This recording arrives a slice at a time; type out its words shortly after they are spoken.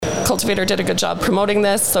Cultivator did a good job promoting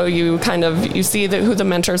this. So you see who the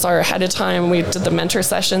mentors are ahead of time. We did the mentor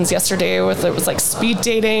sessions yesterday it was like speed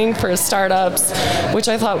dating for startups, which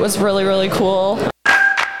I thought was really, really cool.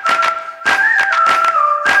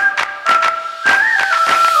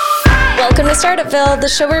 Welcome to Startupville, the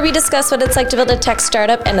show where we discuss what it's like to build a tech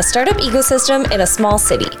startup and a startup ecosystem in a small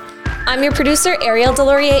city. I'm your producer, Ariel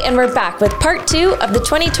Delorier, and we're back with part 2 of the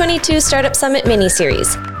 2022 Startup Summit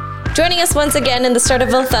mini-series. Joining us once again in the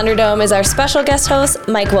Startupville Thunderdome is our special guest host,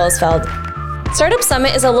 Mike Welsfeld. Startup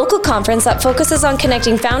Summit is a local conference that focuses on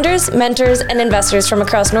connecting founders, mentors, and investors from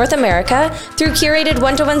across North America through curated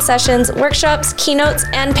one-to-one sessions, workshops, keynotes,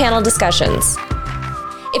 and panel discussions.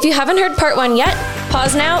 If you haven't heard part 1 yet,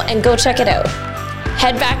 pause now and go check it out.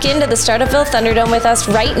 Head back into the Startupville Thunderdome with us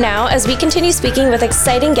right now as we continue speaking with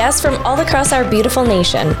exciting guests from all across our beautiful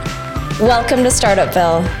nation. Welcome to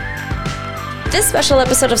Startupville. This special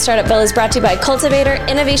episode of Startupville is brought to you by Cultivator,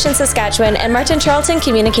 Innovation Saskatchewan, and Martin Charlton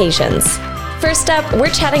Communications. First up, we're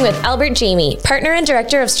chatting with Albert Jamie, Partner and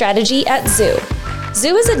Director of Strategy at Zoo.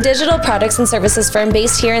 Zoo is a digital products and services firm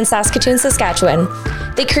based here in Saskatoon, Saskatchewan.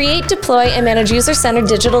 They create, deploy, and manage user-centered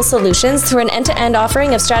digital solutions through an end-to-end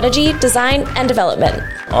offering of strategy, design, and development.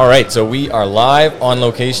 All right, so we are live on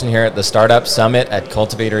location here at the Startup Summit at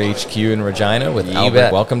Cultivator HQ in Regina with Albert.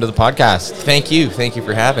 Bet. Welcome to the podcast. Thank you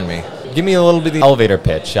for having me. Give me a little bit of the elevator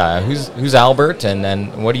pitch. Who's Albert, and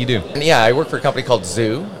then what do you do? Yeah, I work for a company called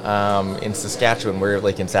Zoo in Saskatchewan. We're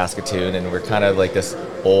like in Saskatoon, and we're kind of like this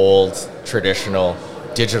old, traditional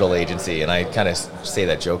digital agency, and I kind of say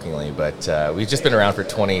that jokingly, but we've just been around for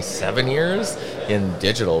 27 years in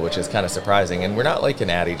digital, which is kind of surprising. And we're not like an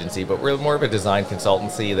ad agency, but we're more of a design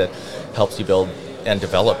consultancy that helps you build and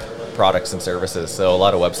develop products and services. So a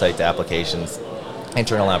lot of websites, applications,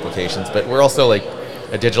 internal applications, but we're also like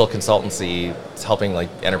a digital consultancy. It's helping like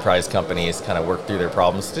enterprise companies kind of work through their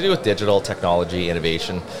problems to do with digital technology,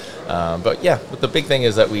 innovation. But the big thing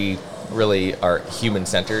is that we really are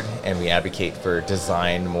human-centered, and we advocate for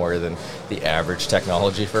design more than the average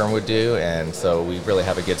technology firm would do. And so we really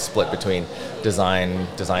have a good split between design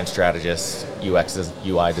strategists, UXs,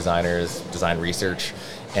 UI designers, design research,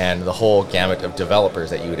 and the whole gamut of developers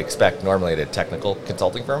that you would expect normally at a technical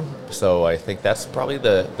consulting firm. So I think that's probably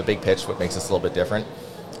the big pitch, what makes us a little bit different.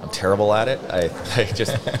 I'm terrible at it. I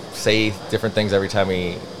just say different things every time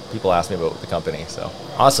people ask me about the company. So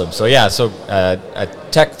awesome. So a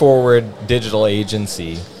tech-forward digital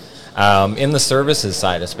agency in the services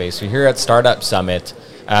side of space. So here at Startup Summit,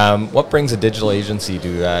 what brings a digital agency to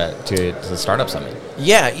the Startup Summit?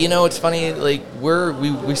 Yeah, it's funny. Like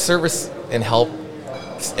we service and help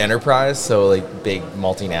enterprise, so like big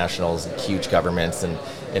multinationals, huge governments,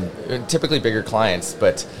 and typically bigger clients,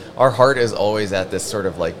 but our heart is always at this sort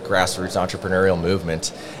of like grassroots entrepreneurial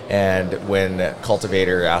movement. And when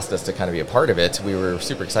Cultivator asked us to kind of be a part of it, we were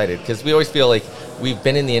super excited because we always feel like we've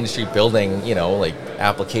been in the industry building, like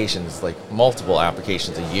applications, like multiple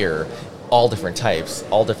applications a year, all different types,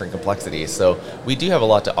 all different complexities. So we do have a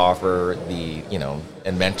lot to offer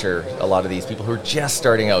and mentor a lot of these people who are just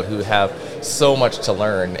starting out, who have so much to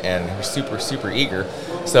learn and who are super, super eager.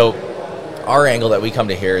 So our angle that we come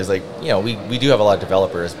to here is like, we do have a lot of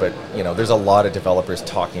developers, but, there's a lot of developers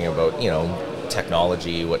talking about,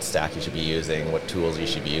 technology, what stack you should be using, what tools you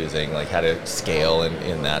should be using, like how to scale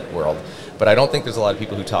in that world. But I don't think there's a lot of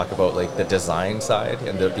people who talk about like the design side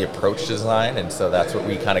and the approach to design. And so that's what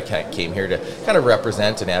we kind of came here to kind of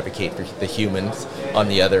represent and advocate for the humans on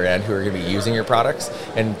the other end who are going to be using your products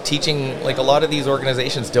and teaching. Like a lot of these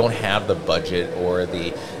organizations don't have the budget or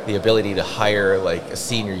the ability to hire like a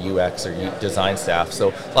senior UX or design staff.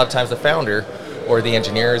 So a lot of times the founder or the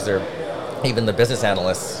engineers or even the business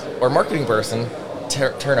analysts or marketing person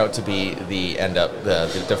turn out to be the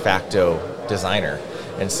de facto designer.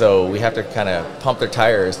 And so we have to kind of pump their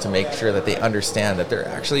tires to make sure that they understand that they're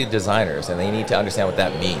actually designers and they need to understand what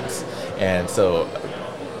that means. And so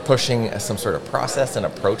pushing some sort of process and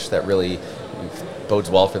approach that really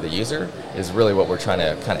bodes well for the user is really what we're trying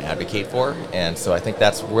to kind of advocate for. And so I think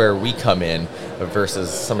that's where we come in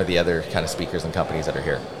versus some of the other kind of speakers and companies that are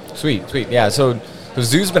here. Sweet. Yeah, so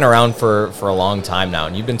Zoo's been around for a long time now,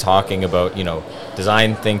 and you've been talking about,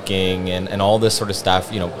 design thinking and all this sort of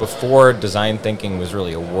stuff, before design thinking was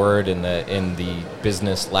really a word in the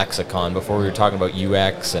business lexicon, before we were talking about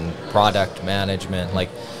UX and product management. Like,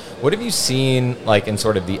 what have you seen, like, in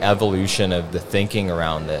sort of the evolution of the thinking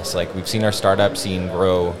around this? Like, we've seen our startup scene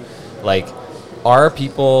grow. Like, are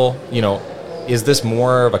people, is this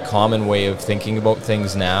more of a common way of thinking about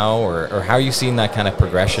things now, or how are you seeing that kind of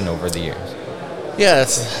progression over the years? Yeah,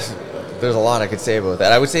 there's a lot I could say about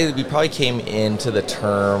that. I would say that we probably came into the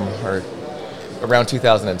term, or around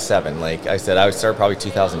 2007. Like I said, I would start probably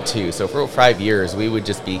 2002. So for 5 years, we would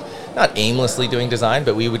just be not aimlessly doing design,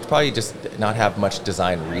 but we would probably just not have much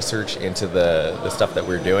design research into the stuff that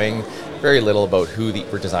we're doing. Very little about who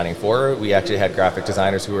we're designing for. We actually had graphic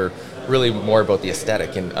designers who were really more about the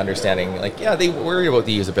aesthetic and understanding, like, yeah, they worry about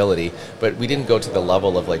the usability, but we didn't go to the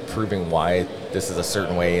level of like proving why this is a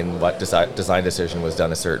certain way and what design decision was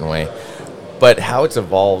done a certain way. But how it's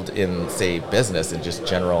evolved in, say, business and just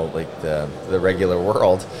general, like the regular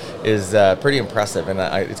world, is pretty impressive. And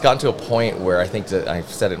it's gotten to a point where I think that I've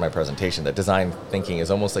said it in my presentation that design thinking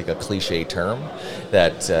is almost like a cliche term.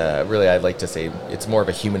 That really I'd like to say it's more of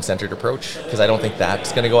a human-centered approach, because I don't think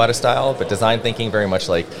that's going to go out of style. But design thinking, very much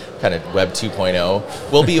like kind of Web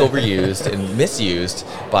 2.0, will be overused and misused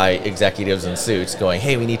by executives in suits going,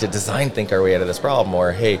 hey, we need to design think our way out of this problem,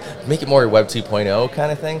 or hey, make it more Web 2.0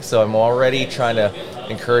 kind of thing. So I'm already trying to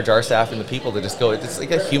encourage our staff and the people to just go, it's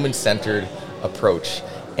like a human-centered approach.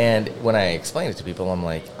 And when I explain it to people, I'm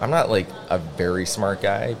like, I'm not like a very smart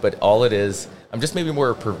guy, but all it is, I'm just maybe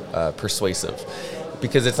more persuasive,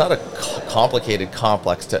 because it's not a complicated,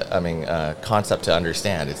 complex concept to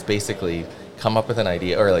understand. It's basically come up with an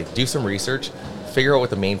idea, or like do some research, figure out what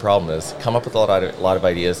the main problem is, come up with a lot of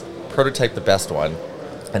ideas, prototype the best one,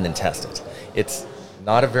 and then test it. It's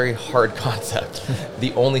not a very hard concept.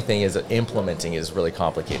 The only thing is that implementing is really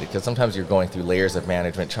complicated, because sometimes you're going through layers of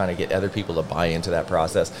management trying to get other people to buy into that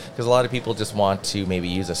process, because a lot of people just want to maybe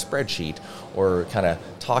use a spreadsheet or kind of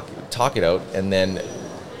talk it out and then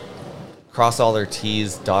cross all their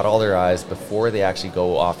T's, dot all their I's before they actually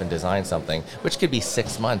go off and design something, which could be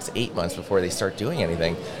 6 months, 8 months before they start doing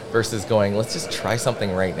anything, versus going, let's just try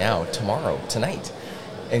something right now, tomorrow, tonight,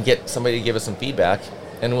 and get somebody to give us some feedback,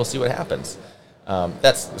 and we'll see what happens.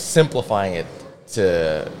 That's simplifying it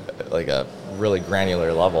to like a really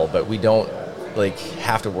granular level, but we don't like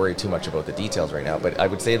have to worry too much about the details right now. But I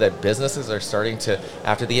would say that businesses are starting to,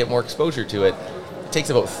 after they get more exposure to it, it takes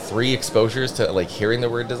about 3 exposures to like hearing the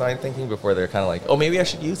word design thinking before they're kind of like, oh, maybe I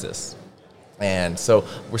should use this. And so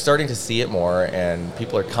we're starting to see it more, and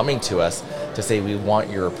people are coming to us to say, we want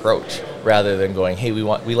your approach, rather than going, hey, we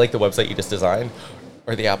like the website you just designed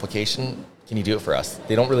or the application. Can you do it for us?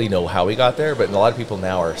 They don't really know how we got there, but a lot of people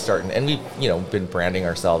now are starting, and we've been branding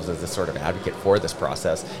ourselves as this sort of advocate for this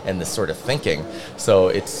process and this sort of thinking. So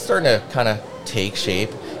it's starting to kind of take shape,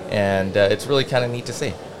 and it's really kind of neat to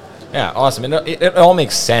see. Yeah, awesome. And it all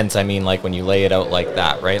makes sense. I mean, like when you lay it out like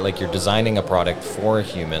that, right? Like you're designing a product for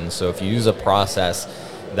humans. So if you use a process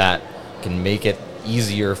that can make it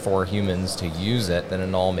easier for humans to use it, then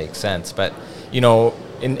it all makes sense. But,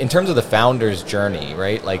 in terms of the founder's journey,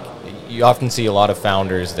 right? Like you often see a lot of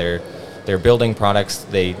founders, they're building products,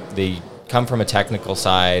 they come from a technical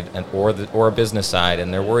side or a business side,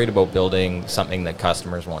 and they're worried about building something that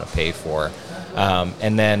customers want to pay for.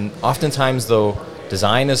 And then oftentimes, though,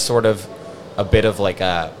 design is sort of a bit of like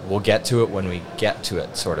a we'll get to it when we get to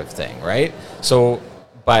it sort of thing, right? So,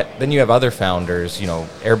 but then you have other founders,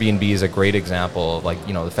 Airbnb is a great example of like,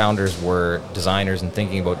 the founders were designers and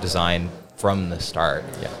thinking about design from the start.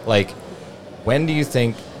 Yeah. Like, when do you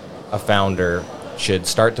think a founder should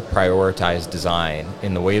start to prioritize design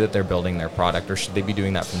in the way that they're building their product, or should they be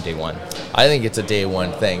doing that from day one? I think it's a day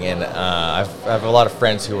one thing, and I have a lot of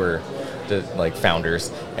friends who are like founders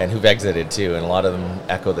and who've exited too, and a lot of them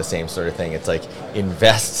echo the same sort of thing. It's like,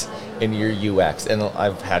 invest in your UX, and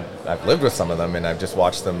I've lived with some of them, and I've just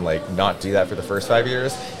watched them like not do that for the first 5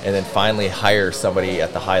 years, and then finally hire somebody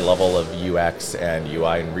at the high level of UX and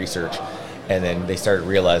UI and research. And then they started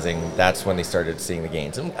realizing that's when they started seeing the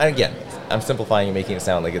gains. And again, I'm simplifying and making it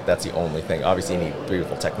sound like that's the only thing. Obviously, you need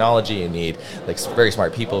beautiful technology, you need like very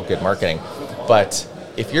smart people, good marketing. But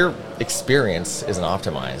if your experience isn't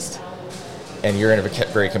optimized and you're in a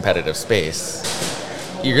very competitive space,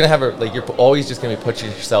 you're gonna have you're always just gonna be putting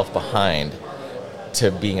yourself behind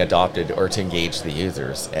to being adopted or to engage the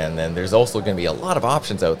users. And then there's also going to be a lot of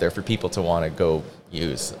options out there for people to want to go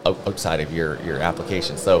use outside of your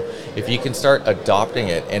application. So if you can start adopting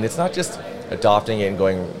it, and it's not just adopting it and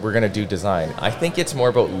going, we're going to do design. I think it's more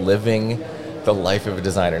about living the life of a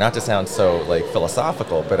designer. Not to sound so like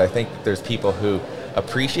philosophical, but I think there's people who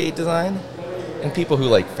appreciate design and people who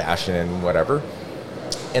like fashion and whatever.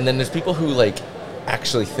 And then there's people who like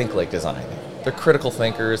actually think like design. They're critical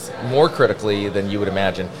thinkers, more critically than you would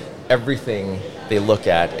imagine. Everything they look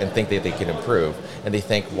at and think that they can improve, and they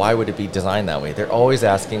think, why would it be designed that way? They're always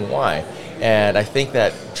asking why. And I think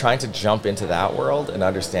that trying to jump into that world and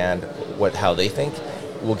understand how they think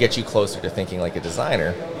will get you closer to thinking like a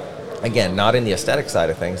designer. again, not in the aesthetic side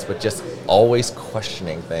of things, but just always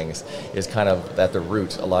questioning things is kind of at the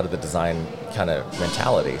root a lot of the design kind of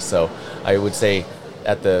mentality. So I would say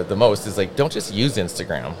at the most is like, don't just use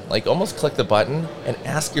Instagram. Like almost click the button and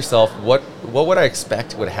ask yourself, what would I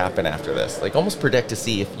expect would happen after this? Like almost predict to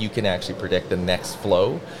see if you can actually predict the next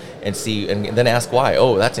flow and see, and then ask why.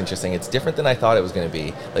 Oh, that's interesting. It's different than I thought it was going to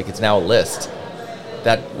be. Like it's now a list.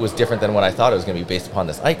 That was different than what I thought it was going to be based upon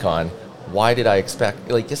this icon. Why did I expect,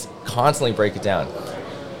 like just constantly break it down.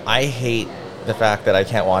 I hate the fact that I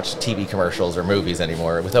can't watch TV commercials or movies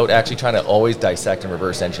anymore without actually trying to always dissect and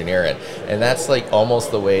reverse engineer it. And that's like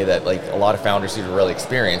almost the way that like a lot of founders who really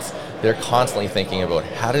experience, they're constantly thinking about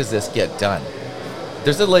how does this get done?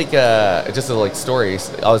 There's stories.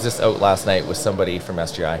 I was just out last night with somebody from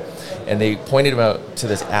SGI, and they pointed him out to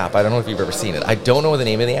this app. I don't know if you've ever seen it. I don't know the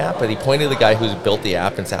name of the app, but he pointed to the guy who's built the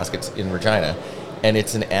app in Saskatoon, in Regina, and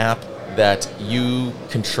it's an app that you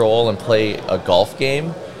control and play a golf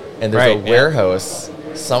game, and there's a warehouse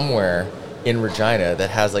somewhere in Regina that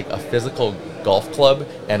has like a physical golf club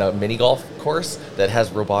and a mini golf course that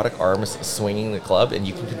has robotic arms swinging the club, and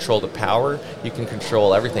you can control the power, you can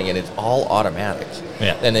control everything, and it's all automatic.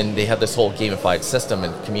 Yeah. And then they have this whole gamified system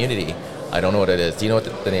and community. I don't know what it is. Do you know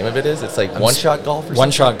what the name of it is? It's like One Shot Golf or something?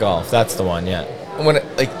 One Shot Golf, that's the one, yeah. When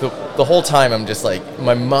like the whole time I'm just like,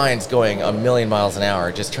 my mind's going a million miles an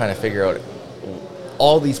hour just trying to figure out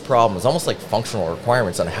all these problems, almost like functional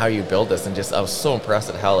requirements on how you build this, and just I was so impressed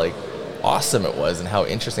at how like awesome it was and how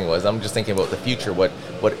interesting it was. I'm just thinking about the future, what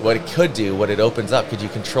it could do, what it opens up. Could you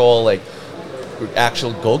control like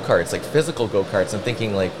actual go-karts, like physical go-karts? And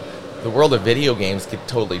thinking like the world of video games could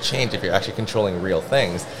totally change if you're actually controlling real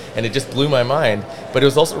things. And it just blew my mind, but it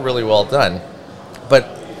was also really well done.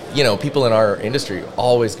 But you know, people in our industry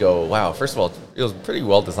always go, wow, first of all, it was pretty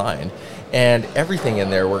well designed and everything in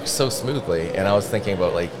there works so smoothly. And I was thinking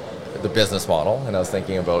about like the business model, and I was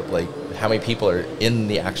thinking about like how many people are in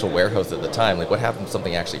the actual warehouse at the time. Like what happens if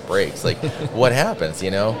something actually breaks? Like what happens, you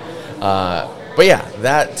know? But yeah,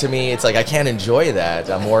 that to me, it's like I can't enjoy that.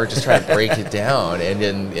 I'm more just trying to break it down and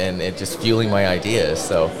it just fueling my ideas.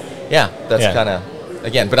 So yeah, that's kind of,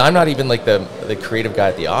 again, but I'm not even like the creative guy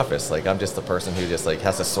at the office. Like I'm just the person who just like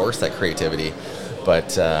has to source that creativity.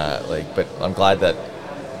 But but I'm glad that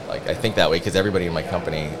like I think that way, because everybody in my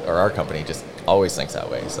company or our company just always thinks that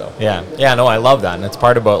way. So yeah, no, I love that, and it's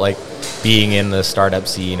part about like being in the startup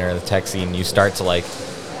scene or the tech scene. You start to like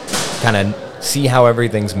kind of see how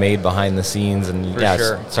everything's made behind the scenes, and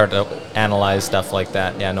start to analyze stuff like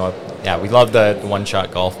that. We love the One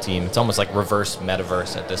Shot Golf team. It's almost like reverse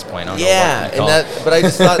metaverse at this point. I don't know what but I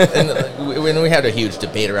just thought, and when we had a huge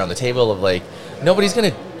debate around the table of like, nobody's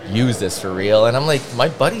gonna use this for real, and I'm like, my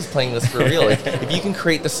buddy's playing this for real. Like, if you can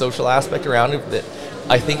create the social aspect around it, that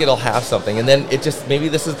I think it'll have something. And then it just, maybe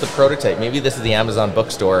this is the prototype, maybe this is the Amazon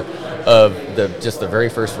bookstore of the very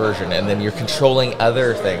first version, and then you're controlling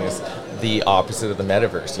other things, the opposite of the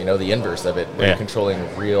metaverse, you know, the inverse of it, where you're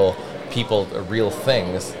controlling real people, real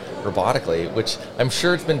things robotically, which I'm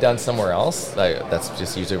sure it's been done somewhere else. That's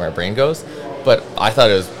just usually where my brain goes, but I thought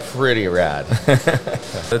it was pretty rad.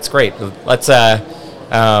 That's great. Let's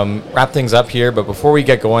wrap things up here, but before we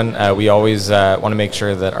get going, we always want to make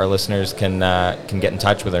sure that our listeners can get in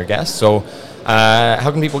touch with our guests. So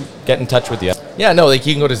how can people get in touch with you? Yeah, no, like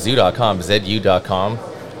you can go to zu.com, zu.com,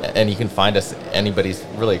 and you can find us. Anybody's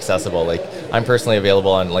really accessible. Like I'm personally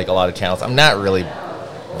available on like a lot of channels. I'm not really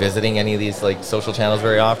visiting any of these like social channels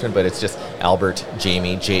very often, but it's just Albert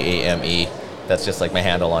Jamie, Jame. That's just like my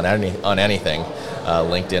handle on anything.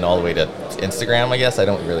 LinkedIn all the way to Instagram, I guess. I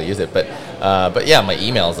don't really use it, but yeah, my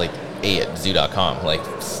email is like a@zu.com. Like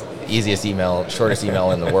easiest email, shortest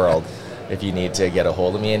email in the world if you need to get a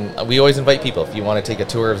hold of me. And we always invite people if you want to take a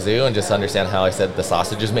tour of Zoo and just understand how I said the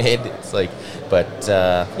sausage is made. It's like, but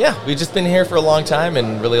yeah, we've just been here for a long time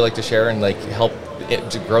and really like to share and like help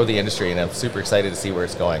to grow the industry. And I'm super excited to see where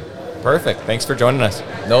it's going. Perfect. Thanks for joining us.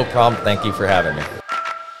 No problem. Thank you for having me.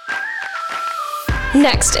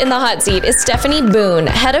 Next in the hot seat is Stephanie Boone,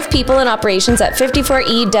 Head of People and Operations at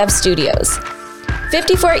 54E Dev Studios.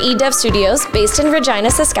 54E Dev Studios, based in Regina,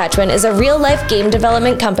 Saskatchewan, is a real-life game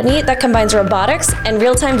development company that combines robotics and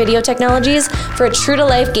real-time video technologies for a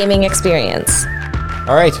true-to-life gaming experience.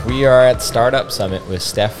 All right, we are at Startup Summit with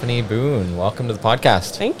Stephanie Boone. Welcome to the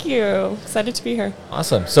podcast. Thank you. Excited to be here.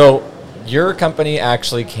 Awesome. So your company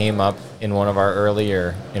actually came up in one of our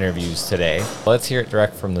earlier interviews today. Let's hear it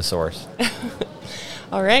direct from the source.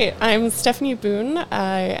 All right. I'm Stephanie Boone.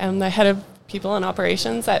 I am the Head of People and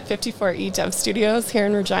Operations at 54E Dev Studios here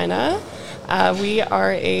in Regina. We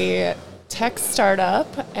are a tech startup,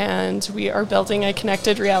 and we are building a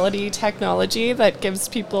connected reality technology that gives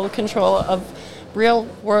people control of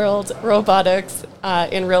real-world robotics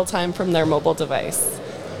in real time from their mobile device.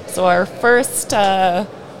 So our first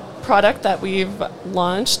product that we've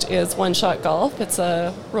launched is One Shot Golf. It's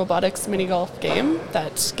a robotics mini golf game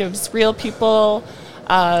that gives real people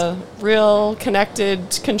real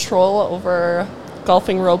connected control over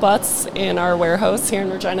golfing robots in our warehouse here in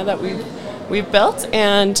Regina that we've built,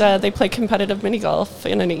 and they play competitive mini golf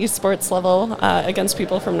in an esports level against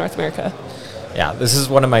people from North America. Yeah, this is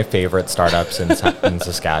one of my favorite startups in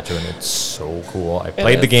Saskatchewan. It's so cool. I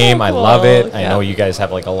played the game. So I cool. love it. I Yeah. know you guys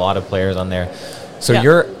have like a lot of players on there. So Yeah.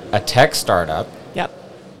 you're a tech startup Yep.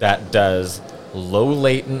 that does low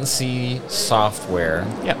latency software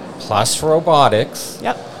Yep. plus robotics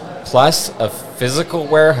Yep. plus a physical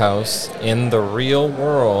warehouse in the real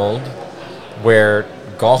world where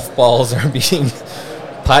golf balls are being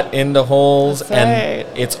put into holes. That's And right.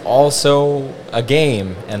 it's also a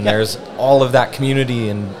game, and Yep. there's all of that community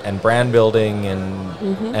and brand building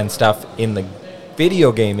and stuff in the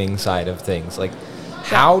video gaming side of things. Like,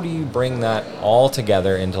 how do you bring that all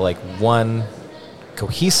together into like one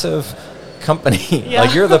cohesive company? Yeah.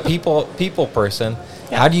 Like, you're the people person.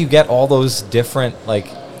 Yeah. How do you get all those different like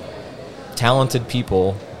talented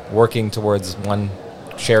people working towards one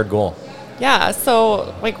shared goal? Yeah,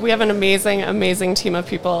 so like we have an amazing team of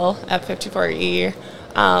people at 54E.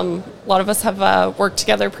 A lot of us have worked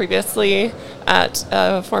together previously at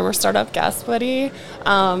a former startup, Gas Buddy.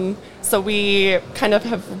 So we kind of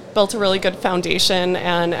have built a really good foundation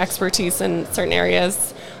and expertise in certain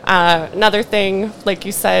areas. Another thing, like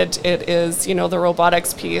you said, it is, you know, the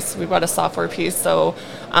robotics piece. We've got a software piece, so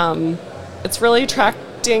it's really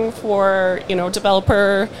attracting for, you know,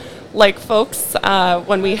 developer like folks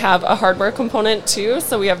when we have a hardware component too.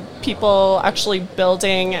 So we have people actually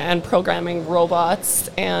building and programming robots,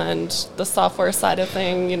 and the software side of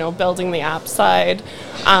thing, you know, building the app side.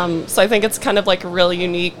 So I think it's kind of like a really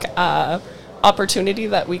unique opportunity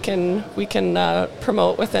that we can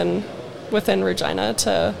promote within Regina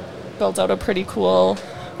to build out a pretty cool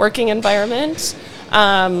working environment.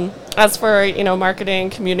 As for, you know,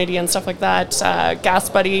 marketing, community and stuff like that, Gas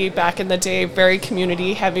Buddy back in the day, very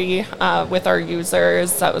community heavy with our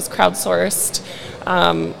users. That was crowdsourced.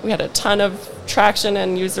 We had a ton of traction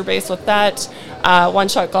and user base with that. One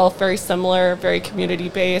Shot Golf, very similar, very community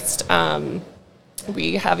based.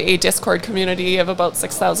 We have a Discord community of about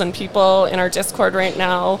 6,000 people in our Discord right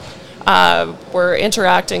now. We're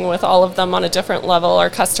interacting with all of them on a different level. Our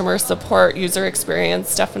customer support, user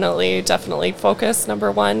experience, definitely focus number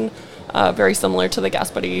one. Very similar to the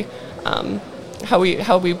Gas Buddy, how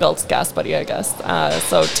we built Gas Buddy, I guess.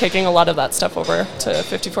 So taking a lot of that stuff over to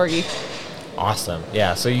 54E. Awesome.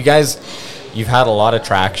 Yeah. So you guys, you've had a lot of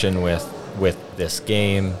traction with this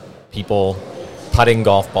game. People putting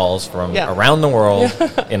golf balls from around the world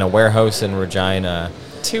in a warehouse in Regina.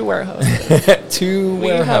 2 warehouses. We have 2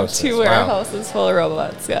 warehouses full of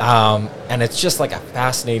robots. Yeah. And it's just like a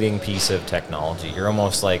fascinating piece of technology. You're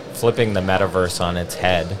almost like flipping the metaverse on its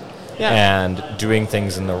head and doing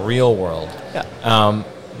things in the real world. Yeah.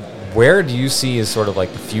 Where do you see as sort of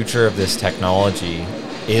like the future of this technology?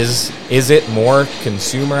 Is it more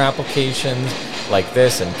consumer applications like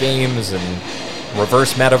this and games and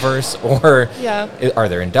reverse metaverse, or are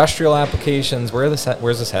there industrial applications? Where's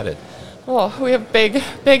this headed? Oh, we have big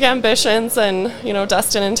ambitions, and, you know,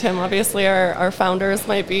 Dustin and Tim, obviously our founders,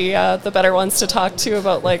 might be the better ones to talk to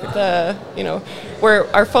about like the, you know, where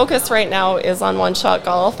our focus right now is on One Shot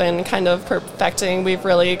Golf and kind of perfecting. We've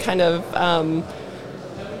really kind of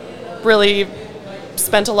really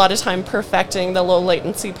spent a lot of time perfecting the low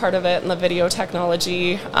latency part of it and the video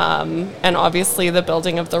technology, and obviously the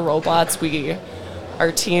building of the robots.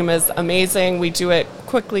 Our team is amazing. We do it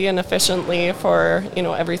quickly and efficiently for, you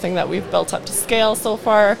know, everything that we've built up to scale so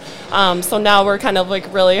far. So now we're kind of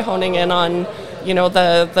like really honing in on, you know,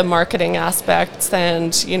 the marketing aspects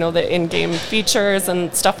and, you know, the in-game features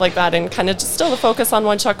and stuff like that, and kind of just still the focus on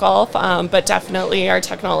One Shot Golf. But definitely our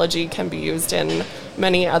technology can be used in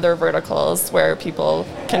many other verticals where people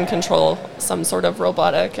can control some sort of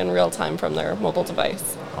robotic in real time from their mobile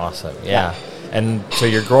device. Awesome. Yeah. And so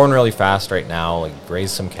you're growing really fast right now, like you've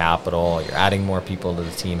raised some capital, you're adding more people to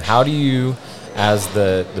the team. How do you, as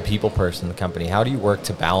the people person, the company, how do you work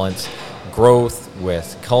to balance growth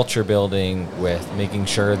with culture building, with making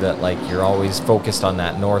sure that like you're always focused on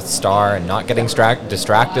that North Star and not getting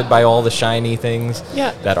distracted by all the shiny things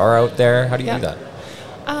that are out there? How do you do that?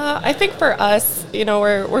 I think for us, you know,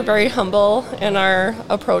 we're very humble in our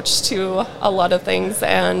approach to a lot of things,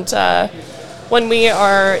 and when we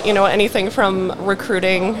are, anything from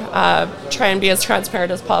recruiting, try and be as transparent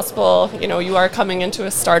as possible. You are coming into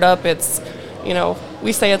a startup. It's,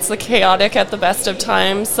 we say it's the chaotic at the best of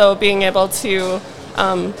times. So being able to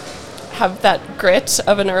have that grit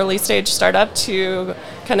of an early stage startup to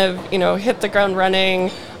kind of, hit the ground running,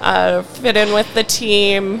 fit in with the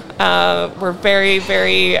team. We're very,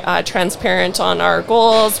 very transparent on our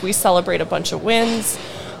goals. We celebrate a bunch of wins.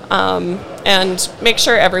 And make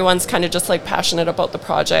sure everyone's kind of just like passionate about the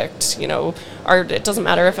project. It doesn't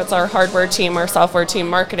matter if it's our hardware team, our software team,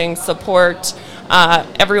 marketing, support.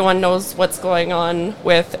 Everyone knows what's going on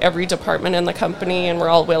with every department in the company, and we're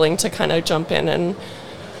all willing to kind of jump in and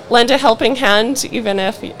lend a helping hand,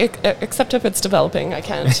 except if it's developing. I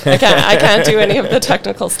can't do any of the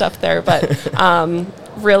technical stuff there, but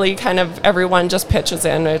really kind of everyone just pitches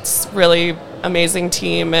in. It's really amazing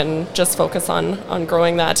team, and just focus on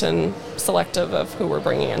growing that and selective of who we're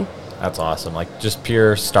bringing in. That's awesome. Like just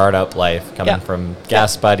pure startup life coming from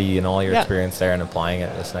Gas Buddy and all your experience there and applying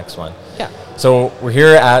it to this next one. Yeah. So we're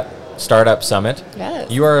here at Startup Summit.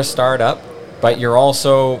 Yes. You are a startup, but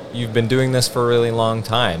you've been doing this for a really long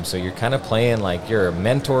time. So you're kind of playing like you're a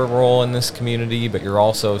mentor role in this community, but you're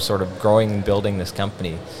also sort of growing and building this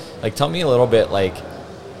company. Like tell me a little bit, like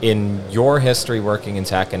in your history working in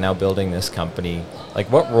tech and now building this company,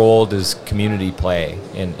 like what role does community play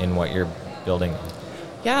in what you're building?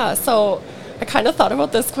 Yeah, so I kind of thought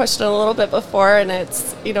about this question a little bit before, and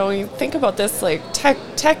it's, you think about this like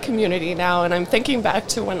tech community now, and I'm thinking back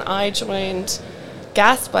to when I joined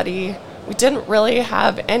Gas Buddy. We didn't really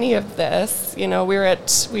have any of this.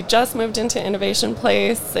 We just moved into Innovation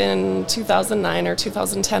Place in 2009 or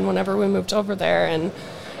 2010, whenever we moved over there, and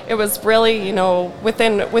it was really,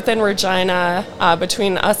 within Regina,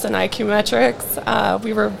 between us and IQ Metrics,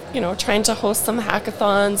 we were, trying to host some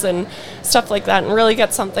hackathons and stuff like that and really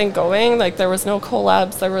get something going. Like there was no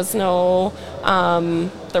collabs, there was no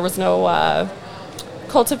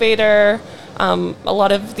cultivator. A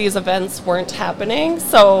lot of these events weren't happening.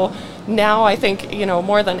 So now I think,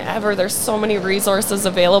 more than ever, there's so many resources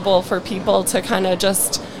available for people to kind of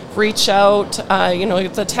just reach out.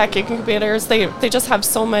 The tech incubators, they just have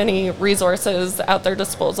so many resources at their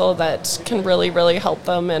disposal that can really, really help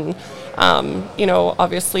them. And,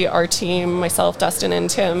 obviously our team, myself, Dustin, and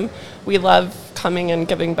Tim, we love coming and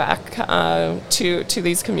giving back to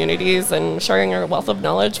these communities and sharing our wealth of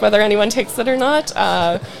knowledge, whether anyone takes it or not.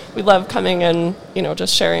 We love coming and,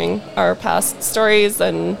 just sharing our past stories,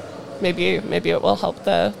 and maybe it will help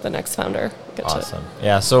the next founder get awesome.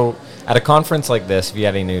 Yeah, so at a conference like this, if you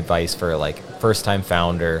had any advice for like first-time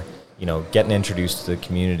founder, getting introduced to the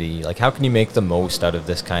community, like how can you make the most out of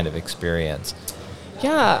this kind of experience?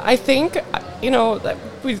 Yeah, I think,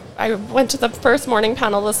 I went to the first morning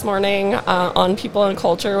panel this morning on people and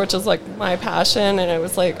culture, which is like my passion, and it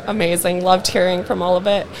was like amazing. Loved hearing from all of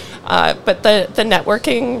it. But the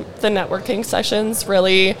networking sessions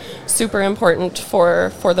really super important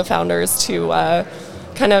for the founders to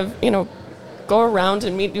kind of, go around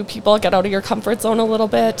and meet new people, get out of your comfort zone a little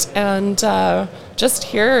bit, and just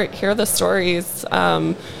hear the stories.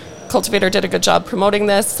 Cultivator did a good job promoting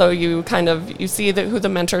this, so you see who the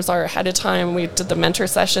mentors are ahead of time. We did the mentor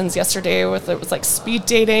sessions yesterday it was like speed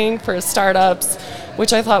dating for startups,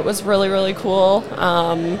 which I thought was really, really cool.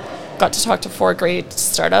 Got to talk to 4 great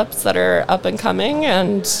startups that are up and coming,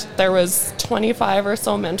 and there was 25 or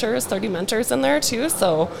so mentors, 30 mentors in there too,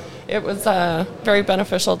 so it was a very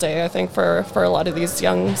beneficial day, I think, for a lot of these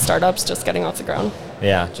young startups just getting off the ground.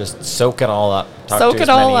 Yeah, just soak it all up. Soak it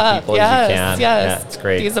all up. People yes, as you can. yes. Yeah, it's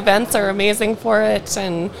great. These events are amazing for it,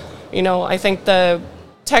 and I think the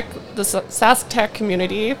Sask tech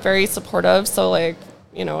community very supportive. So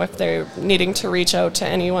if they're needing to reach out to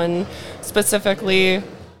anyone specifically,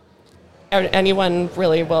 anyone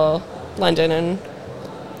really will lend in and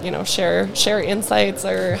share insights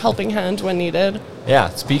or helping hand when needed. Yeah,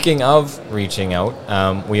 speaking of reaching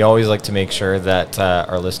out, we always like to make sure that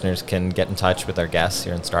our listeners can get in touch with our guests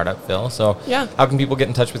here in Startupville. So how can people get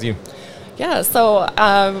in touch with you? Yeah, so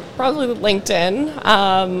probably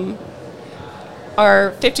LinkedIn.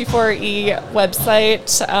 Our 54E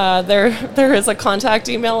website, there is a contact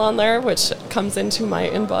email on there, which comes into my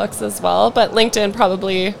inbox as well. But LinkedIn,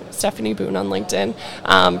 probably Stephanie Boone on LinkedIn,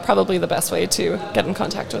 probably the best way to get in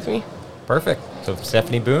contact with me. Perfect. So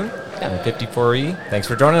Stephanie Boone and 54E, thanks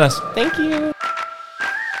for joining us. Thank you.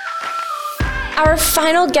 Our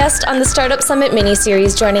final guest on the Startup Summit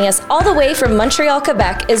mini-series, joining us all the way from Montreal,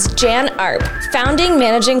 Quebec, is Jan Arp, founding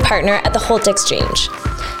managing partner at the Holt Exchange.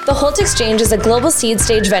 The Holt Exchange is a global seed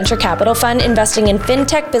stage venture capital fund investing in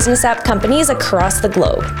fintech business app companies across the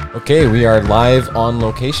globe. Okay, we are live on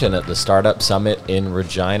location at the Startup Summit in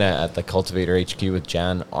Regina at the Cultivator HQ with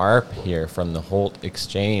Jan Arp here from the Holt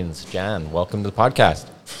Exchange. Jan, welcome to the podcast.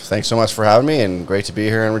 Thanks so much for having me, and great to be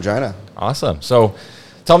here in Regina. Awesome. So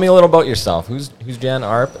tell me a little about yourself. Who's Jan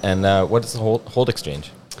Arp, and what is the Holt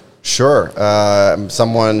Exchange? Sure. I'm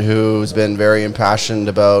someone who's been very impassioned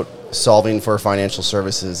about solving for financial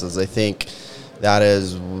services, as I think that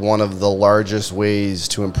is one of the largest ways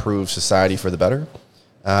to improve society for the better.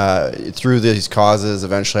 Through these causes,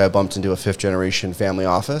 eventually I bumped into a fifth-generation family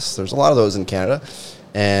office. There's a lot of those in Canada.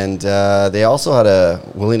 And they also had a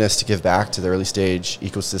willingness to give back to the early-stage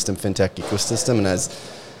ecosystem, fintech ecosystem. And as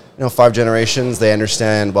 5 generations, they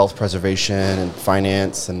understand wealth preservation and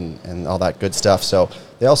finance and all that good stuff. So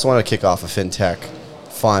they also want to kick off a fintech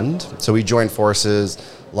fund. So we joined forces,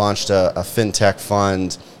 launched a fintech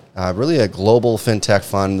fund, really a global fintech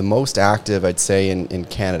fund, the most active, I'd say, in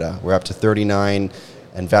Canada. We're up to 39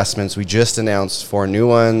 investments. We just announced 4 new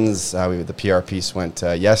ones. The PR piece went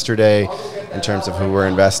yesterday in terms of who we're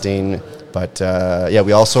investing. But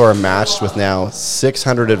we also are matched with now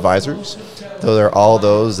 600 advisors. Though they're all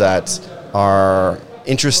those that are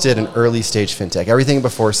interested in early stage fintech, everything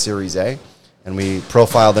before Series A. And we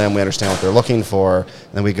profile them, we understand what they're looking for,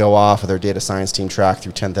 and then we go off with our data science team, track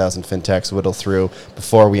through 10,000 fintechs, whittle through.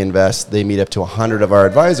 Before we invest, they meet up to 100 of our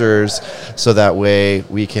advisors, so that way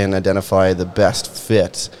we can identify the best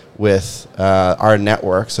fit with our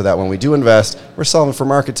network, so that when we do invest, we're solving for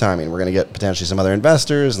market timing. We're going to get potentially some other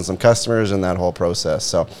investors and some customers in that whole process.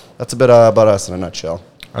 So that's a bit about us in a nutshell.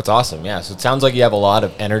 That's awesome. Yeah. So it sounds like you have a lot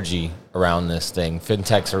of energy around this thing.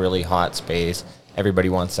 Fintech's a really hot space. Everybody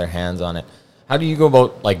wants their hands on it. How do you go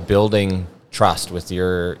about building trust with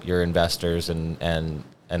your investors and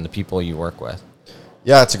the people you work with?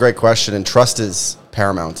 Yeah, it's a great question, and trust is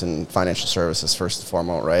paramount in financial services first and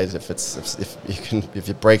foremost, right? If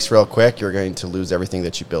it breaks real quick, you're going to lose everything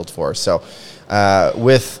that you built for. So,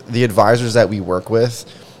 with the advisors that we work with,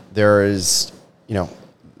 there is,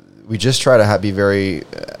 we just try to be very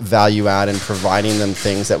value add in providing them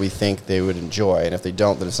things that we think they would enjoy. And if they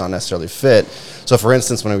don't, then it's not necessarily fit. So for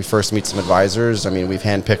instance, when we first meet some advisors, we've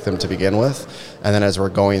handpicked them to begin with. And then as we're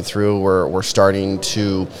going through, we're starting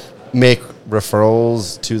to make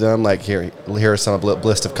referrals to them. Like here are some of the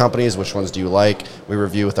list of companies. Which ones do you like? We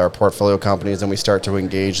review with our portfolio companies, and we start to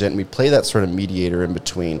engage it. And we play that sort of mediator in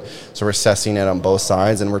between. So we're assessing it on both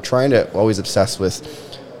sides. And we're trying to always obsess with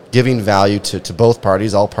giving value to both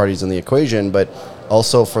parties, all parties in the equation, but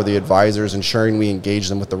also for the advisors, ensuring we engage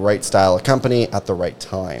them with the right style of company at the right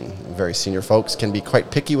time. Very senior folks can be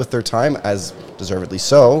quite picky with their time, as deservedly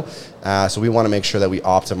so. So we want to make sure that we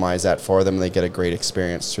optimize that for them and they get a great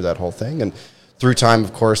experience through that whole thing. And through time,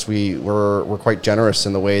 of course, we're quite generous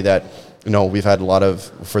in the way that we've had a lot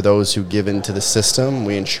of, for those who give into the system,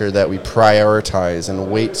 we ensure that we prioritize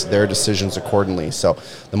and weight their decisions accordingly. So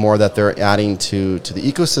the more that they're adding to the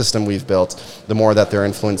ecosystem we've built, the more that they're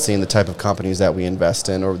influencing the type of companies that we invest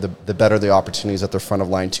in, or the better the opportunities at their front of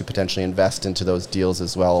line to potentially invest into those deals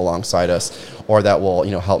as well alongside us, or that will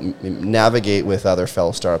help navigate with other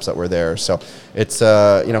fellow startups that were there. So it's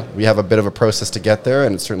we have a bit of a process to get there,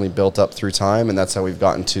 and it's certainly built up through time, and that's how we've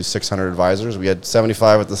gotten to 600 advisors. We had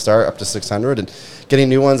 75 at the start, up to 600, and getting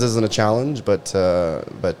new ones isn't a challenge, but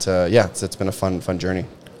it's been a fun journey.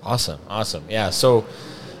 Awesome. Yeah. So,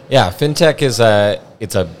 fintech is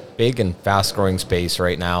it's a big and fast growing space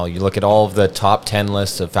right now. You look at all of the top 10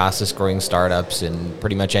 lists of fastest growing startups in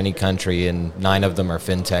pretty much any country, and 9 of them are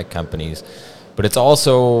fintech companies. But it's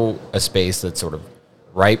also a space that's sort of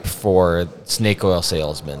ripe for snake oil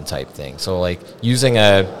salesman type thing. So using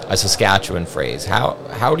a Saskatchewan phrase,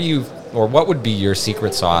 how do you, or what would be your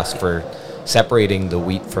secret sauce for separating the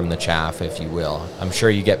wheat from the chaff, if you will? I'm sure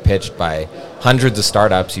you get pitched by hundreds of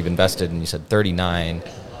startups. You've invested in, you said 39.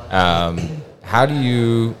 How do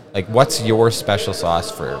you, what's your special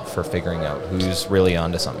sauce for figuring out who's really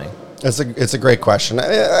onto something? It's a great question.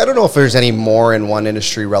 I don't know if there's any more in one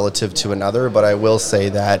industry relative to another, but I will say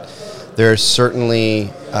that there's certainly you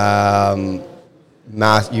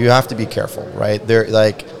have to be careful, right?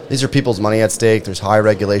 These are people's money at stake. There's high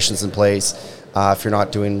regulations in place. If you're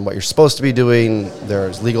not doing what you're supposed to be doing,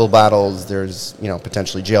 there's legal battles. There's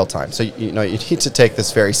potentially jail time. So you need to take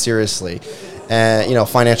this very seriously. And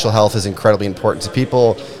financial health is incredibly important to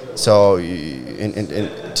people. So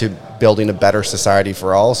to building a better society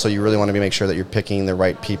for all. So you really want to make sure that you're picking the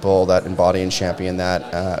right people that embody and champion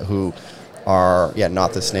that, who are,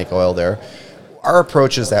 not the snake oil there. Our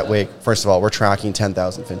approach is that way. First of all, we're tracking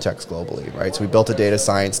 10,000 fintechs globally, right? So we built a data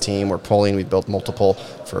science team. We built multiple,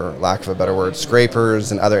 for lack of a better word,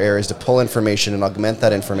 scrapers and other areas to pull information and augment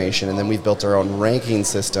that information. And then we've built our own ranking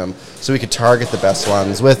system so we could target the best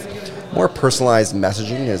ones with more personalized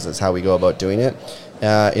messaging is how we go about doing it.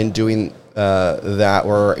 In doing that,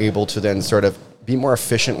 we're able to then sort of be more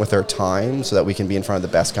efficient with our time so that we can be in front of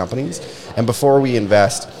the best companies. And before we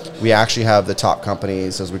invest, we actually have the top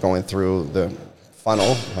companies as we're going through the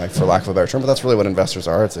funnel, for lack of a better term, but that's really what investors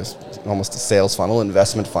are. It's almost a sales funnel,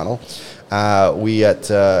 investment funnel. We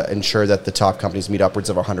ensure that the top companies meet upwards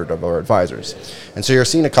of 100 of our advisors. And so you're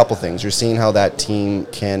seeing a couple things. You're seeing how that team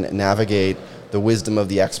can navigate the wisdom of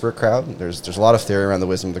the expert crowd. There's a lot of theory around the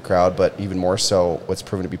wisdom of the crowd, but even more so, what's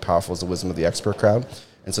proven to be powerful is the wisdom of the expert crowd.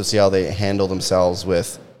 And so see how they handle themselves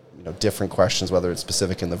with different questions, whether it's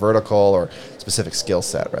specific in the vertical or specific skill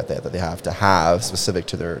set, right, that they have to have specific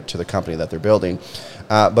to the company that they're building.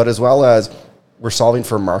 But as well as we're solving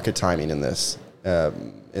for market timing in this,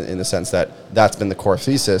 in the sense that that's been the core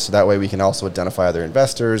thesis. So that way we can also identify other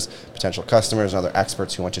investors, potential customers, and other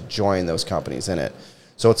experts who want to join those companies in it.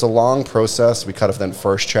 So it's a long process. We kind of then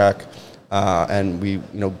first check, and we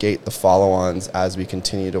gate the follow-ons as we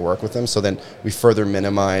continue to work with them. So then we further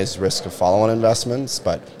minimize risk of follow-on investments,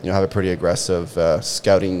 but have a pretty aggressive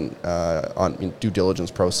scouting on due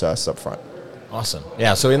diligence process up front. Awesome.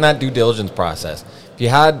 Yeah, so in that due diligence process, if you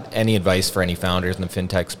had any advice for any founders in the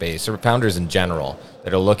fintech space or founders in general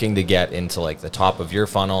that are looking to get into like the top of your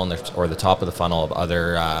funnel or the top of the funnel of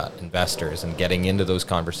other investors and getting into those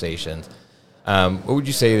conversations, what would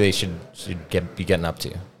you say they should be getting up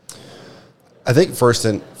to? I think first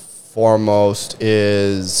and foremost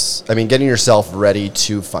is, getting yourself ready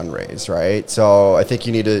to fundraise, right? So I think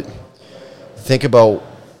you need to think about,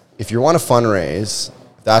 if you want to fundraise,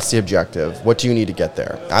 that's the objective. What do you need to get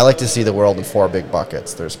there? I like to see the world in 4 big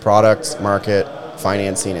buckets. There's products, market,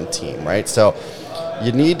 financing, and team, right? So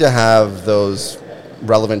you need to have those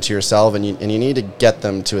relevant to yourself, and you need to get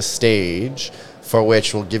them to a stage for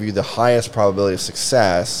which will give you the highest probability of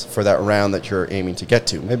success for that round that you're aiming to get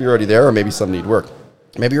to. Maybe you're already there, or maybe some need work.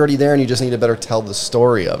 Maybe you're already there and you just need to better tell the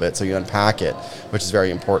story of it, so you unpack it, which is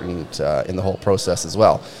very important in the whole process as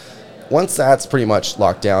well. Once that's pretty much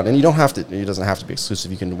locked down, and it doesn't have to be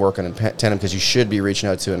exclusive, you can work on tandem, because you should be reaching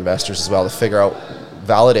out to investors as well to figure out,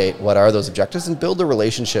 validate what are those objectives and build the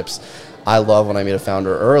relationships. I love when I meet a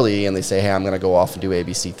founder early and they say, hey, I'm going to go off and do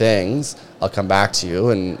ABC things. I'll come back to you,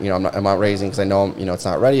 and I'm not raising because I know it's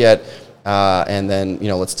not ready yet. And then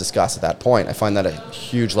let's discuss at that point. I find that a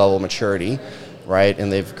huge level of maturity, right?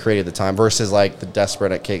 And they've created the time versus like the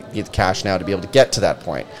desperate need the cash now to be able to get to that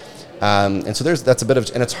point. And so that's a bit of,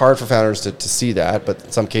 and it's hard for founders to see that, but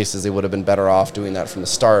in some cases they would have been better off doing that from the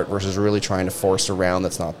start versus really trying to force a round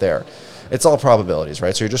that's not there. It's all probabilities,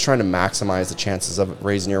 right? So you're just trying to maximize the chances of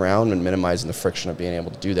raising your round and minimizing the friction of being able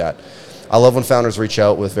to do that. I love when founders reach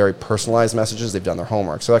out with very personalized messages. They've done their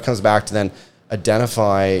homework. So that comes back to then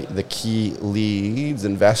identify the key leads,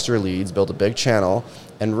 investor leads, build a big channel,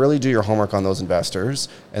 and really do your homework on those investors,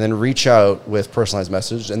 and then reach out with personalized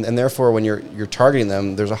message. And therefore, when you're targeting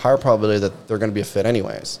them, there's a higher probability that they're going to be a fit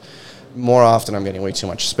anyways. More often, I'm getting way too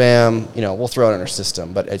much spam. We'll throw it in our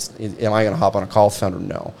system, but am I going to hop on a call with founder?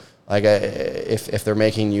 No. Like if they're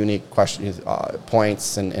making unique questions,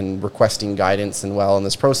 points and requesting guidance in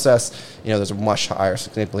this process, there's a much higher,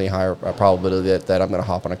 significantly higher probability that I'm going to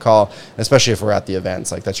hop on a call, and especially if we're at the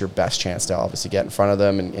events. Like that's your best chance to obviously get in front of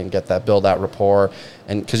them and get that, build that rapport,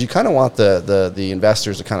 and because you kind of want the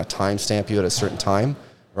investors to kind of timestamp you at a certain time,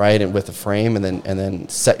 right, and with a frame, and then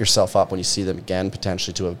set yourself up when you see them again,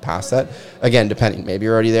 potentially to have passed that. Again, depending, maybe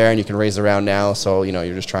you're already there and you can raise the round now, so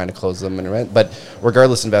you're just trying to close them in rent. But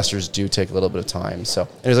regardless, investors do take a little bit of time. So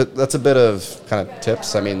that's a bit of kind of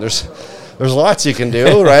tips. There's lots you can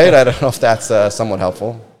do, right? I don't know if that's somewhat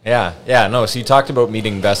helpful. Yeah. No, so you talked about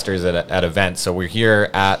meeting investors at events. So we're here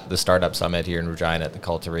at the Startup Summit here in Regina at the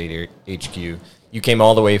Cultivate HQ. You came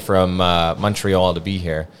all the way from Montreal to be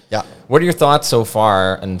here. Yeah. What are your thoughts so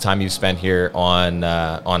far and the time you've spent here on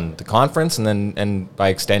the conference and by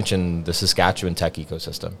extension the Saskatchewan tech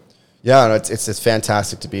ecosystem? Yeah, no, it's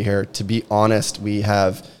fantastic to be here. To be honest, we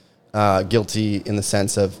have guilty in the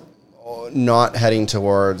sense of not heading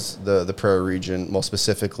towards the Prairie region, most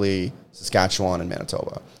specifically Saskatchewan and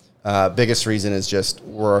Manitoba. Biggest reason is just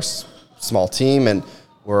we're a small team and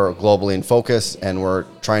we're globally in focus, and we're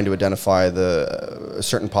trying to identify a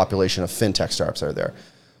certain population of fintech startups that are there.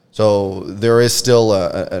 So there is still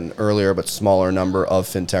an earlier but smaller number of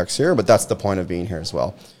fintechs here, but that's the point of being here as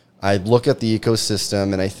well. I look at the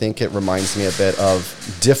ecosystem, and I think it reminds me a bit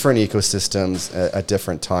of different ecosystems at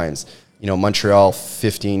different times. Montreal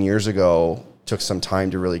 15 years ago took some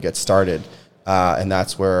time to really get started. And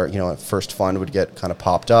that's where, first fund would get kind of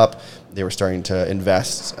popped up. They were starting to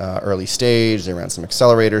invest early stage. They ran some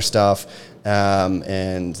accelerator stuff.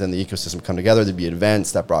 And then the ecosystem would come together. There'd be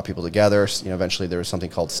events that brought people together. Eventually there was something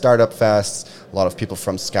called Startup Fests. A lot of people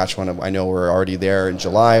from Saskatchewan, I know, were already there in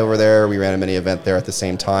July over there. We ran a mini event there at the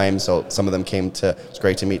same time. So some of them it's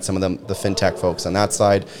great to meet some of them, the fintech folks on that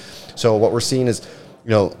side. So what we're seeing is,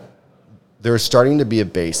 there's starting to be a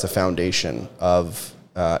base, a foundation of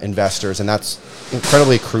investors, and that's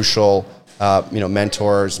incredibly crucial.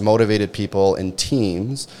 Mentors, motivated people, and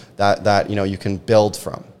teams that you can build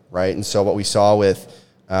from, right? And so what we saw with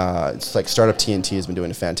it's like Startup TNT has been doing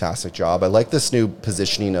a fantastic job. I like this new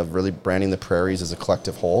positioning of really branding the Prairies as a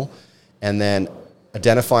collective whole, and then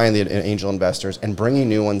identifying the angel investors and bringing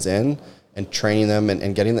new ones in and training them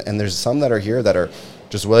and getting them. And there's some that are here that are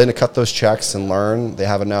just willing to cut those checks and learn. They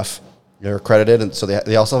have enough. They're accredited, and so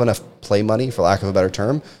they also have enough play money, for lack of a better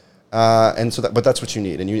term, and so but that's what you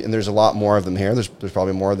need, and there's a lot more of them here. There's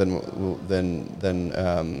probably more than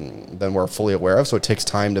we're fully aware of. So it takes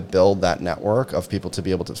time to build that network of people to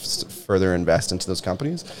be able to further invest into those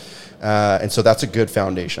companies, and so that's a good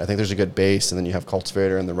foundation. I think there's a good base, and then you have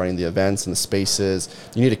Cultivator and the running the events and the spaces.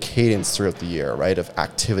 You need a cadence throughout the year, right, of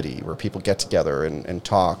activity where people get together and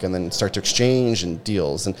talk, and then start to exchange and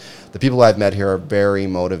deals. And the people I've met here are very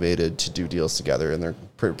motivated to do deals together, and they're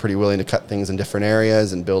pretty willing to cut things in different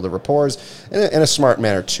areas and build the rapport in a smart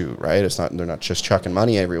manner too, right? They're not just chucking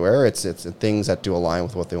money everywhere. It's things that do align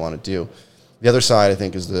with what they want to do. The other side, I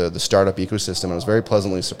think, is the startup ecosystem. I was very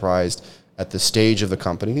pleasantly surprised at the stage of the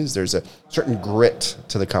companies. There's a certain grit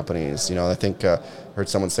to the companies. I think I heard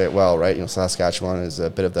someone say it well, right? Saskatchewan is a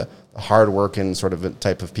bit of the hard-working sort of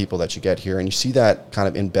type of people that you get here, and you see that kind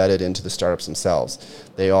of embedded into the startups themselves.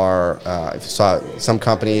 They are, I saw some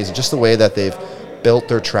companies, just the way that they've built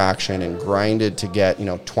their traction and grinded to get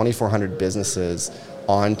 2,400 businesses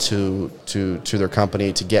onto their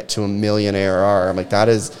company to get to $1 million ARR. I'm like, that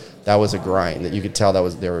was a grind that you could tell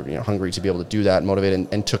they were hungry to be able to do that, motivated,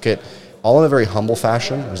 and took it all in a very humble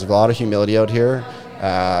fashion. There's a lot of humility out here,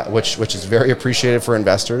 which is very appreciated for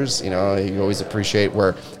investors. You always appreciate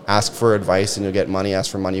where ask for advice and you'll get money,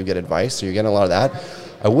 ask for money, you get advice. So you're getting a lot of that.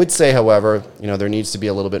 I would say, however, there needs to be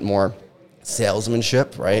a little bit more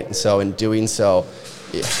salesmanship, right? And so in doing so,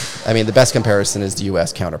 the best comparison is the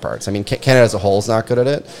U.S. counterparts. Canada as a whole is not good at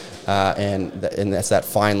it, and that's that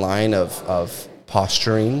fine line of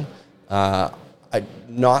posturing,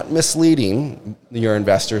 not misleading your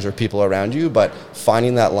investors or people around you, but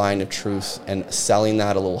finding that line of truth and selling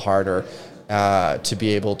that a little harder to be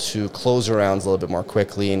able to close your rounds a little bit more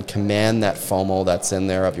quickly and command that FOMO that's in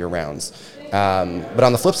there of your rounds. But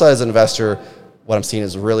on the flip side, as an investor, what I'm seeing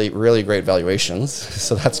is really, really great valuations.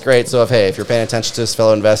 So that's great. So if you're paying attention to this,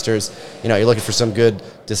 fellow investors, you're looking for some good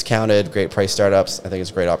discounted, great price startups, I think it's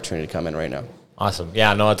a great opportunity to come in right now. Awesome.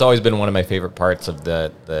 Yeah, no, it's always been one of my favorite parts of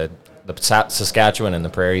the Saskatchewan and the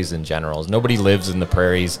Prairies in general. Nobody lives in the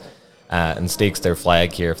Prairies and stakes their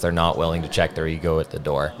flag here if they're not willing to check their ego at the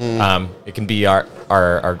door. It can be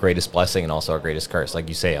our greatest blessing and also our greatest curse, like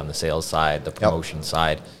you say, on the sales side, the promotion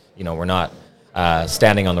side. We're not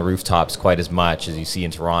standing on the rooftops quite as much as you see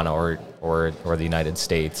in Toronto or the United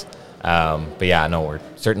States. But yeah, no, we're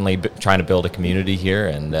certainly trying to build a community here,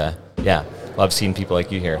 and love seeing people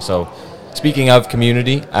like you here. So speaking of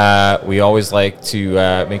community, we always like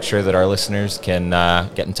to make sure that our listeners can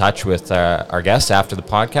get in touch with our guests after the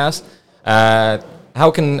podcast.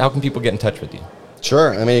 How can people get in touch with you?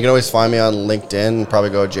 Sure. You can always find me on LinkedIn.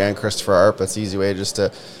 Probably go Jan Christopher Arp. That's the easy way, just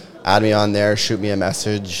to add me on there, shoot me a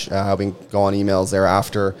message. We can go on emails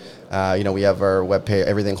thereafter. We have our webpage,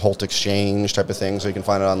 everything Holt Exchange type of thing, so you can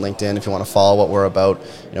find it on LinkedIn if you want to follow what we're about.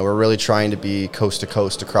 We're really trying to be coast to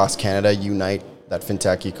coast across Canada, unite that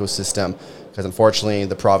fintech ecosystem, because unfortunately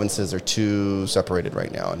the provinces are too separated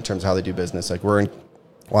right now in terms of how they do business. Like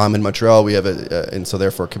I'm in Montreal, we have and so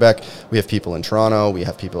therefore Quebec, we have people in Toronto, we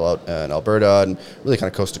have people out in Alberta, and really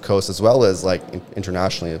kind of coast to coast, as well as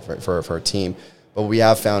internationally for our team. But what we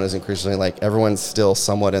have found is increasingly everyone's still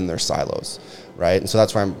somewhat in their silos, right? And so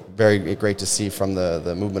that's why I'm very great to see from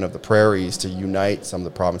the movement of the Prairies to unite some of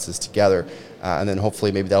the provinces together. And then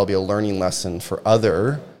hopefully maybe that'll be a learning lesson for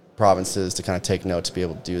other provinces to kind of take note to be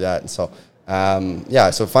able to do that. And so,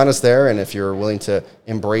 so find us there. And if you're willing to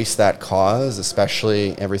embrace that cause,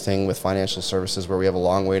 especially everything with financial services where we have a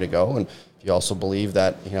long way to go, and if you also believe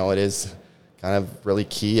that, it is kind of really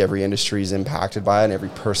key. Every industry is impacted by it, and every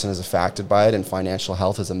person is affected by it, and financial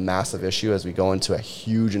health is a massive issue as we go into a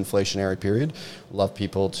huge inflationary period. Love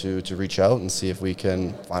people to reach out and see if we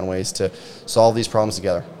can find ways to solve these problems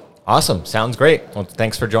together. Awesome. Sounds great. Well,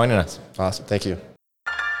 thanks for joining us. Awesome. Thank you.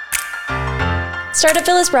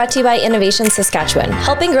 Startupville is brought to you by Innovation Saskatchewan,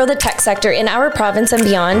 helping grow the tech sector in our province and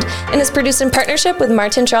beyond, and is produced in partnership with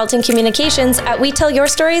Martin Charlton Communications at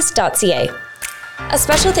WeTellYourStories.ca. A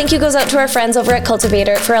special thank you goes out to our friends over at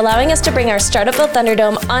Cultivator for allowing us to bring our Startupville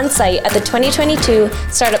Thunderdome on site at the 2022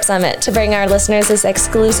 Startup Summit to bring our listeners this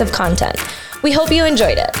exclusive content. We hope you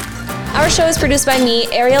enjoyed it. Our show is produced by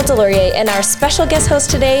me, Ariel Delorier, and our special guest host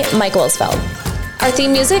today, Mike Wilsfeld. Our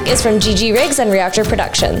theme music is from GG Riggs and Reactor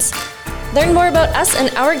Productions. Learn more about us and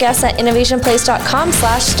our guests at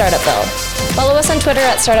innovationplace.com/startupville. Follow us on Twitter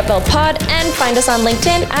at StartupvillePod and find us on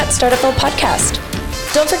LinkedIn at Startupville Podcast.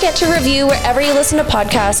 Don't forget to review wherever you listen to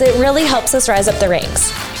podcasts. It really helps us rise up the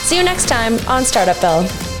ranks. See you next time on Startupville.